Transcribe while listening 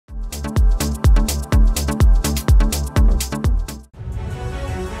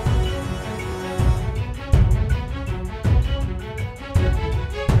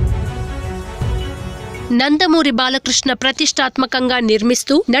నందమూరి బాలకృష్ణ ప్రతిష్టాత్మకంగా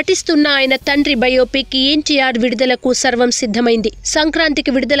నిర్మిస్తూ నటిస్తున్న ఆయన తండ్రి బయోపిక్ NTR విడుదలకు సర్వం సిద్ధమైంది.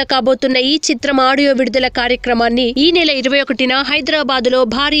 సంక్రాంతికి విడుదల కాబోతున్న ఈ చిత్రం ఆడియో విడుదల కార్యక్రమాన్ని ఈ నెల 21న హైదరాబాదులో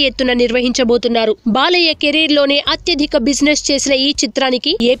భారీ ఎత్తున నిర్వహించబోతున్నారు. బాలయ్య కెరీర్ లోనే అత్యధిక బిజినెస్ చేసిన ఈ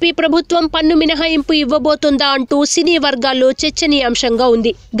చిత్రానికి ఏపీ ప్రభుత్వం పన్ను మినహాయింపు ఇవ్వబోతుందా అంటూ సినీ వర్గాల్లో చర్చనీయాంశంగా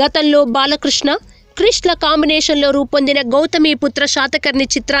ఉంది. గతంలో బాలకృష్ణ క్రిష్ల కాంబినేషన్లో రూపొందిన గౌతమిపుత్ర శాతకర్ణి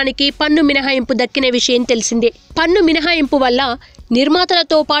చిత్రానికి పన్ను మినహాయింపు దక్కిన విషయం తెలిసిందే. పన్ను మినహాయింపు వల్ల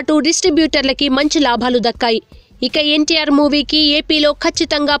నిర్మాతలతో పాటు డిస్ట్రిబ్యూటర్లకి మంచి లాభాలు దక్కాయి. ఇక NTR మూవీకి ఏపీలో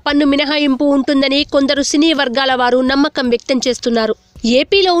ఖచ్చితంగా పన్ను మినహాయింపు ఉంటుందని కొందరు సినీ వర్గాల వారు నమ్మకం వ్యక్తం చేస్తున్నారు.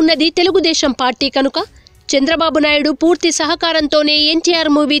 ఏపీలో ఉన్నది తెలుగుదేశం పార్టీ కనుక చంద్రబాబు నాయుడు పూర్తి సహకారంతోనే NTR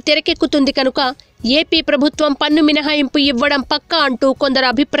మూవీ తెరకెక్కుతుంది కనుక ఏపీ ప్రభుత్వం పన్ను మినహాయింపు ఇవ్వడం పక్కా అంటూ కొందరు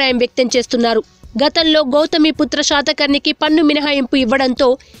అభిప్రాయం వ్యక్తం చేస్తున్నారు. గతంలో గౌతమిపుత్ర శాతకర్ణికి పన్ను మినహాయింపు ఇవ్వడంతో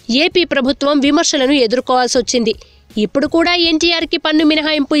ఏపీ ప్రభుత్వం విమర్శలను ఎదుర్కోవాల్సి వచ్చింది. ఇప్పుడు కూడా NTRకి పన్ను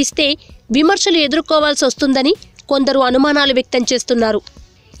మినహాయింపు ఇస్తే విమర్శలు ఎదుర్కోవాల్సి వస్తుందని కొందరు అనుమానాలు వ్యక్తం చేస్తున్నారు.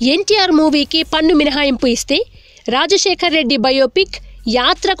 NTR మూవీకి పన్ను మినహాయింపు ఇస్తే రాజశేఖర్ రెడ్డి బయోపిక్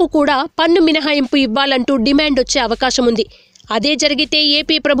యాత్రకు కూడా పన్ను మినహాయింపు ఇవ్వాలంటూ డిమాండ్ వచ్చే అవకాశం ఉంది. అదే జరిగితే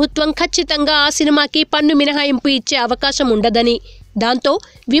ఏపీ ప్రభుత్వం ఖచ్చితంగా ఆ సినిమాకి పన్ను మినహాయింపు ఇచ్చే అవకాశం ఉండదని, దాంతో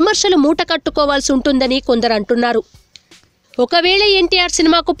విమర్శలు మూట కట్టుకోవాల్సి ఉంటుందని కొందరు అంటున్నారు. ఒకవేళ NTR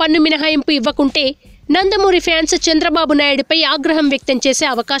సినిమాకు పన్ను మినహాయింపు ఇవ్వకుంటే నందమూరి ఫ్యాన్స్ చంద్రబాబు నాయుడుపై ఆగ్రహం వ్యక్తం చేసే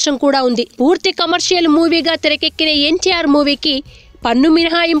అవకాశం కూడా ఉంది. పూర్తి కమర్షియల్ మూవీగా తెరకెక్కిన NTR మూవీకి పన్ను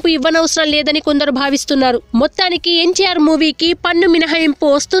మినహాయింపు ఇవ్వనవసరం లేదని కొందరు భావిస్తున్నారు. మొత్తానికి NTR మూవీకి పన్ను మినహాయింపు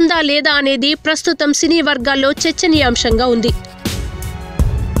వస్తుందా లేదా అనేది ప్రస్తుతం సినీ వర్గాల్లో చర్చనీయాంశంగా ఉంది.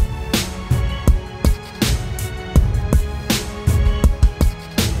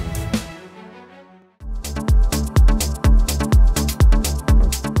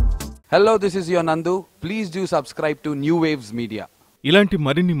 Hello, this is your Nandu. Please do subscribe to New Waves Media. ఇలాంటి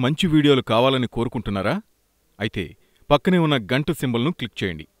మరిన్ని మంచి వీడియోలు కావాలని కోరుకుంటున్నారా? అయితే పక్కనే ఉన్న గంట సింబల్ను క్లిక్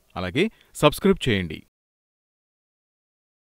చేయండి. అలాగే సబ్స్క్రైబ్ చేయండి.